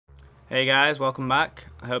Hey guys, welcome back.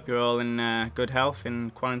 I hope you're all in good health in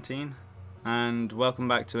quarantine, and welcome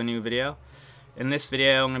back to a new video. In this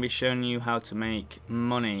video I'm going to be showing you how to make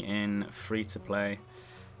money in free-to-play,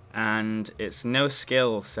 and it's no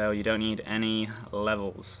skill, so you don't need any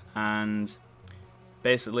levels, and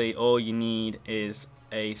basically all you need is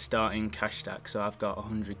a starting cash stack. So I've got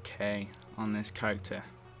 100k on this character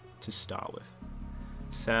to start with.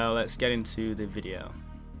 So let's get into the video.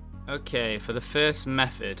 Okay, for the first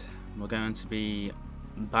method we're going to be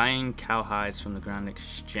buying cowhides from the Grand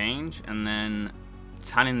Exchange and then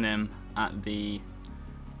tanning them at the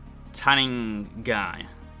tanning guy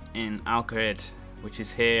in Cowhides, which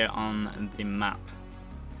is here on the map.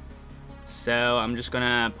 So I'm just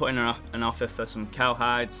gonna put in an offer for some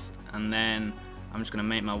cowhides, and then I'm just gonna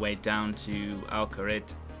make my way down to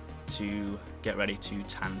Cowhides to get ready to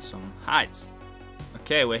tan some hides.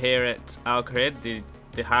 Okay, we're here at Cowhides.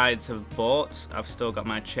 The hides have bought. I've still got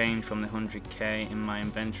my change from the 100k in my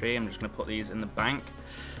inventory. I'm just going to put these in the bank,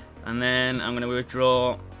 and then I'm going to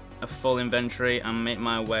withdraw a full inventory and make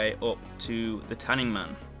my way up to the tanning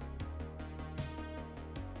man.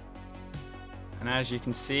 And as you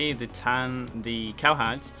can see, the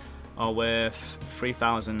cowhides are worth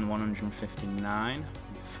 3,159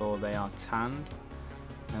 before they are tanned.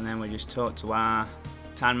 And then we just talk to our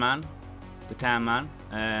tan man,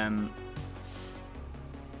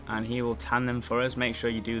 and he will tan them for us. Make sure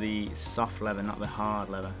you do the soft leather, not the hard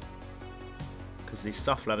leather, because the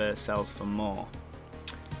soft leather sells for more.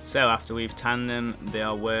 So after we've tanned them, they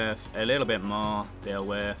are worth a little bit more. They are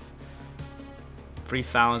worth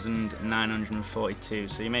 3,942,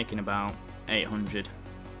 so you're making about 800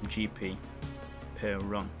 GP per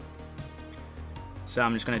run. So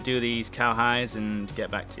I'm just going to do these cowhides and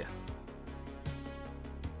get back to you.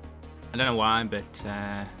 I don't know why, but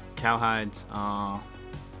cowhides are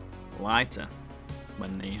lighter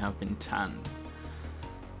when they have been tanned.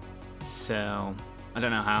 So I don't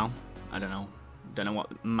know how. I don't know what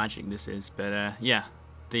magic this is, but yeah.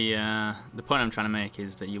 The point I'm trying to make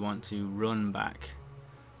is that you want to run back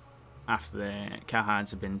after the cowhides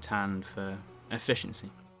have been tanned for efficiency.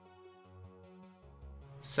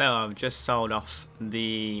 So I've just sold off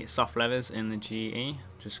the soft leathers in the GE.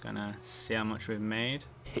 Just gonna see how much we've made.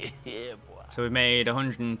 Yeah, boy. So we've made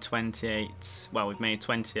 128. Well, we've made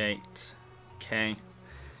 28k.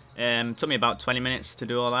 Took me about 20 minutes to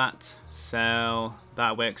do all that. So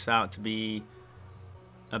that works out to be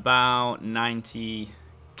about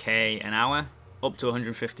 90k an hour, up to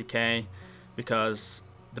 150k, because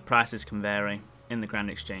the prices can vary in the Grand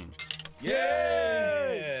Exchange.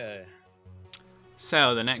 Yeah.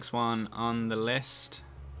 So the next one on the list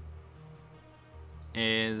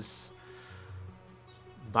is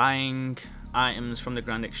buying items from the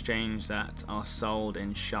Grand Exchange that are sold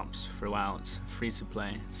in shops throughout free to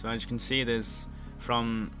play. So as you can see, there's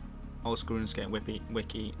from Old School RuneScape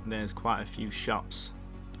Wiki, there's quite a few shops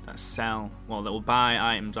that sell, well, that will buy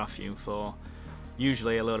items off you for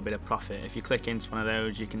usually a little bit of profit. If you click into one of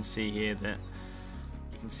those, you can see here that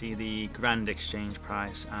you can see the Grand Exchange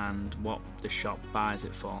price and what the shop buys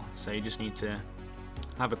it for. So you just need to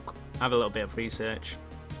have a little bit of research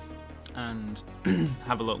and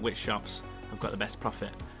have a look which shops have got the best profit,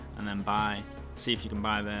 and then see if you can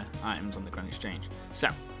buy their items on the Grand Exchange. So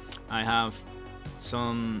I have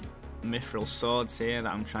some mithril swords here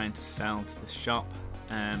that I'm trying to sell to the shop.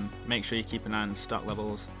 Make sure you keep an eye on the stock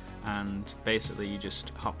levels, and basically you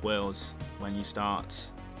just hop worlds when you start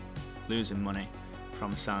losing money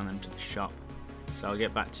from selling them to the shop. So I'll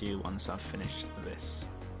get back to you once I've finished this.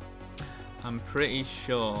 I'm pretty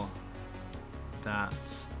sure that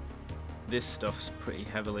this stuff's pretty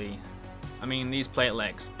heavily, I mean, these plate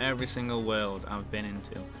legs, every single world I've been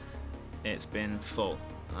into, it's been full.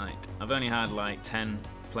 Like, I've only had like 10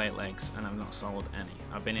 plate legs and I've not sold any.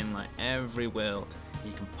 I've been in like every world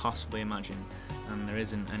you can possibly imagine, and there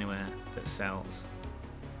isn't anywhere that sells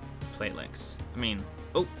plate legs. I mean,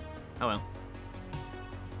 oh, hello.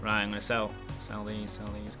 Right, I'm gonna sell these,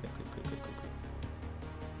 quick.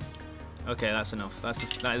 Okay, that's enough.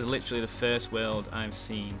 That is literally the first world I've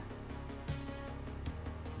seen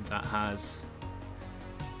that has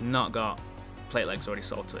not got plate legs already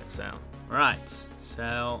sold to it. So right,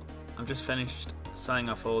 so I've just finished selling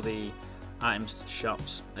off all the items to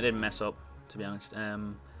shops. I didn't mess up, to be honest. I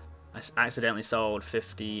accidentally sold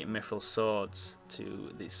 50 mithril swords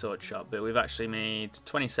to the sword shop, but we've actually made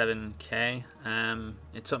 27k.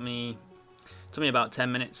 It took me about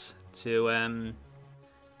 10 minutes to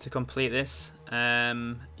complete this,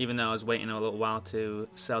 even though I was waiting a little while to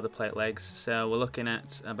sell the plate legs. So we're looking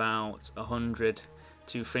at about 100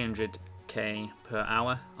 to 300k per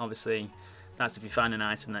hour. Obviously That's if you find an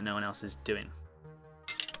item that no one else is doing.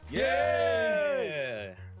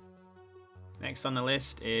 Yeah! Next on the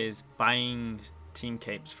list is buying team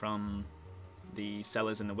capes from the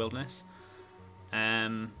sellers in the wilderness.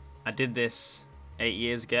 I did this 8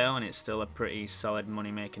 years ago and it's still a pretty solid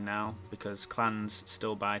money maker now because clans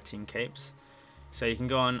still buy team capes. So you can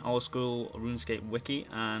go on Old School RuneScape wiki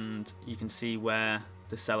and you can see where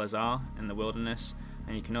the sellers are in the wilderness,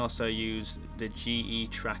 and you can also use the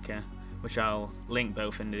GE tracker, which I'll link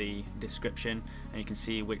both in the description, and you can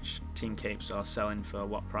see which team capes are selling for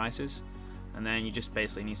what prices, and then you just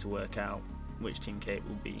basically need to work out which team cape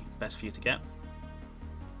will be best for you to get.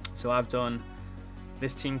 So I've done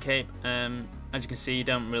this team cape. As you can see, you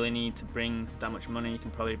don't really need to bring that much money. You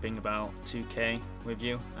can probably bring about 2k with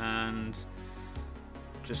you and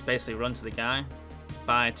just basically run to the guy,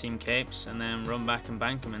 buy team capes, and then run back and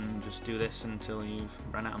bank them, and just do this until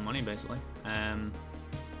you've run out of money basically.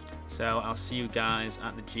 So I'll see you guys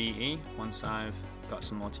at the GE once I've got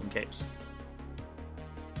some more team capes.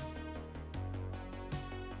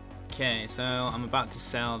 Okay, so I'm about to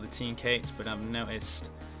sell the team capes, but I've noticed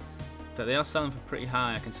that they are selling for pretty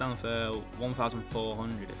high. I can sell them for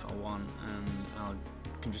 1,400 if I want, and I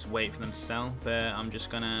can just wait for them to sell, but I'm just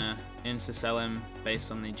gonna insta sell them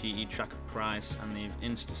based on the GE tracker price, and they've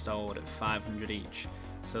insta sold at 500 each,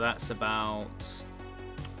 so that's about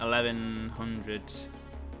 1,100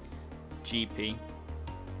 GP.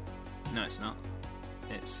 No, it's not,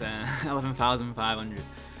 it's 11,500.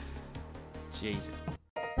 Jesus.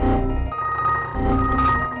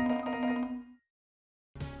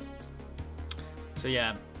 So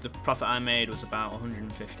yeah, the profit I made was about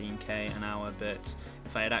 115k an hour, but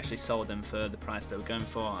if I had actually sold them for the price they were going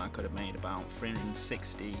for, I could have made about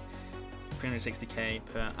 360k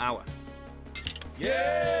per hour.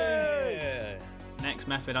 Yeah! Next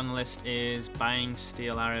method on the list is buying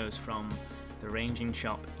steel arrows from the ranging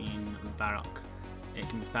shop in Baroque. It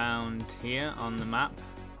can be found here on the map,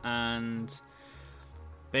 and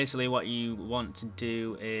basically what you want to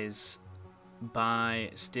do is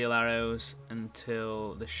buy steel arrows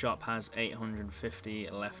until the shop has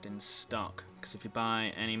 850 left in stock, because if you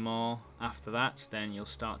buy any more after that, then you'll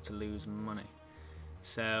start to lose money.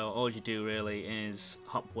 So all you do really is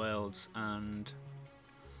hop worlds and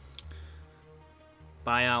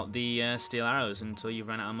buy out the steel arrows until you've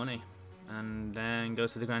run out of money, and then go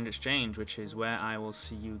to the Grand Exchange, which is where I will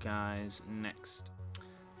see you guys next.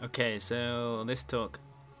 Okay, so this took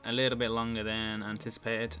a little bit longer than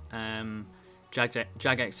anticipated.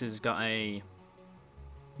 Jagex has got a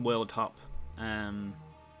world hop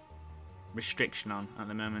restriction on at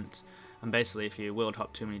the moment, and basically if you world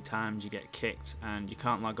hop too many times you get kicked and you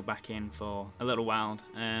can't log back in for a little while.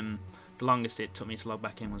 The longest it took me to log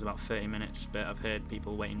back in was about 30 minutes, but I've heard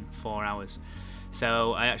people waiting 4 hours,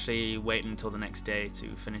 so I actually waited until the next day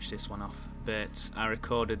to finish this one off. But I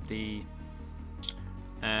recorded the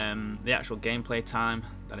actual gameplay time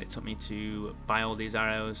that it took me to buy all these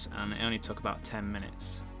arrows, and it only took about 10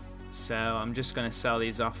 minutes. So I'm just going to sell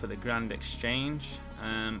these off at the Grand Exchange.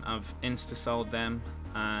 I've insta sold them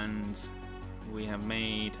and we have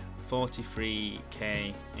made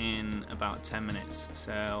 43k in about 10 minutes,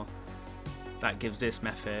 so that gives this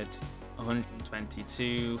method 120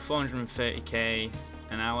 to 430k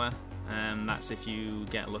an hour. That's if you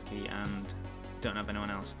get lucky and don't have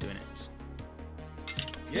anyone else doing it.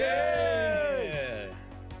 Yeah!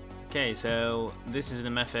 Okay, so this is the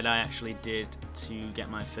method I actually did to get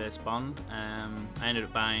my first bond. I ended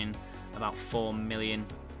up buying about 4 million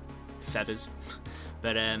feathers.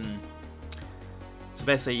 But so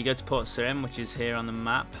basically you go to Port Sarim, which is here on the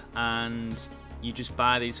map, and you just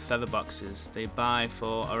buy these feather boxes. They buy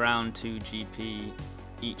for around 2 GP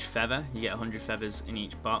each feather. You get 100 feathers in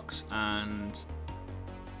each box, and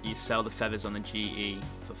you sell the feathers on the GE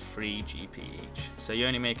for 3 GP each. So you're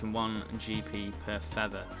only making 1 GP per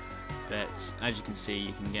feather, but as you can see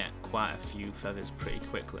you can get quite a few feathers pretty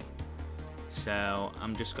quickly. So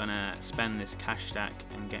I'm just gonna spend this cash stack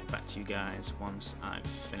and get back to you guys once I've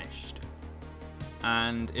finished.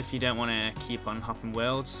 And if you don't want to keep on hopping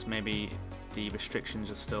worlds, maybe the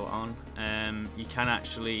restrictions are still on, you can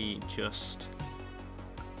actually just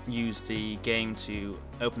use the game to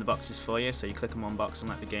open the boxes for you. So you click on one box and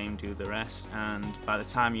let the game do the rest, and by the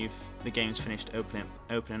time the game's finished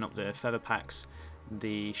opening up the feather packs,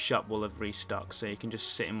 the shop will have restocked, so you can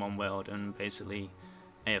just sit in one world and basically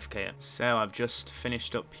AFK it. So I've just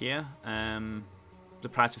finished up here. The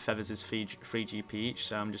price of feathers is 3 GP each,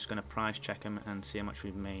 so I'm just going to price check them and see how much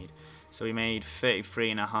we've made. So we made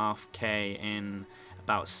 33.5k in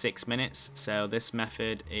about 6 minutes, so this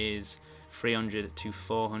method is 300 to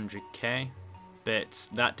 400k. but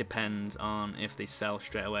that depends on if they sell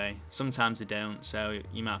straight away. Sometimes they don't, so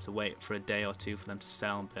you might have to wait for a day or two for them to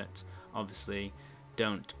sell, but obviously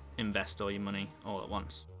don't invest all your money all at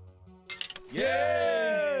once.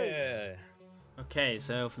 Yeah! Okay,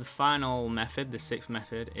 so for the final method, the sixth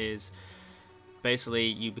method, is basically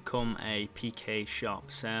you become a PK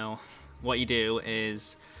shop. So what you do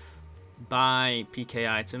is buy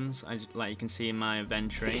PK items, like you can see in my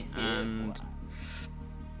inventory, and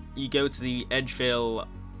you go to the Edgeville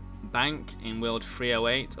Bank in World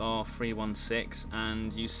 308 or 316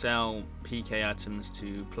 and you sell PK items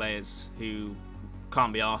to players who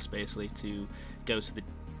can't be arsed basically to go to the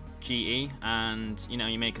GE, and you know,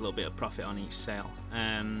 you make a little bit of profit on each sale.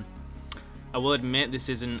 I will admit this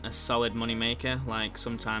isn't a solid money maker. Like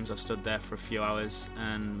sometimes I've stood there for a few hours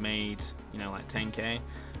and made, you know, like 10k,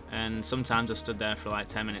 and sometimes I've stood there for like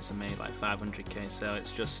 10 minutes and made like 500k. So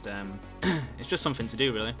it's just something to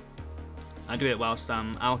do really. I do it whilst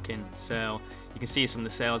I'm alking, so you can see some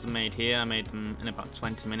of the sales I made here. I made them in about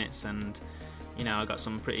 20 minutes, and you know, I got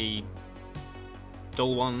some pretty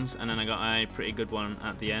dull ones, and then I got a pretty good one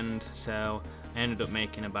at the end. So I ended up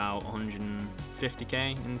making about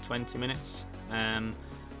 150k in 20 minutes. But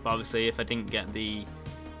obviously, if I didn't get the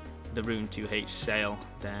Rune 2H sale,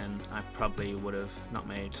 then I probably would have not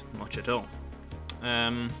made much at all.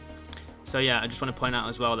 So yeah, I just want to point out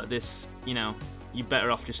as well that this, you know, you're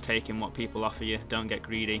better off just taking what people offer you. Don't get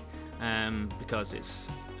greedy, because it's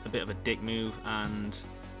a bit of a dick move, and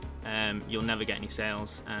you'll never get any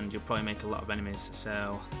sales, and you'll probably make a lot of enemies.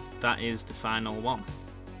 So that is the final one.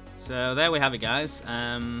 So there we have it, guys.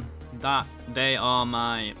 They are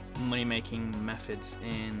my money making methods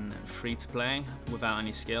in free to play without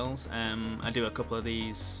any skills. I do a couple of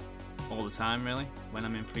these all the time really when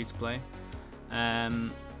I'm in free to play.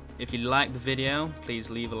 If you like the video,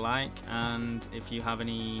 please leave a like, and if you have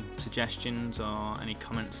any suggestions or any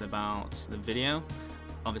comments about the video,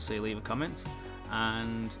 obviously leave a comment,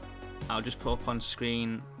 and I'll just put up on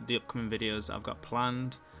screen the upcoming videos that I've got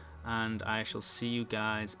planned, and I shall see you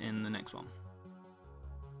guys in the next one.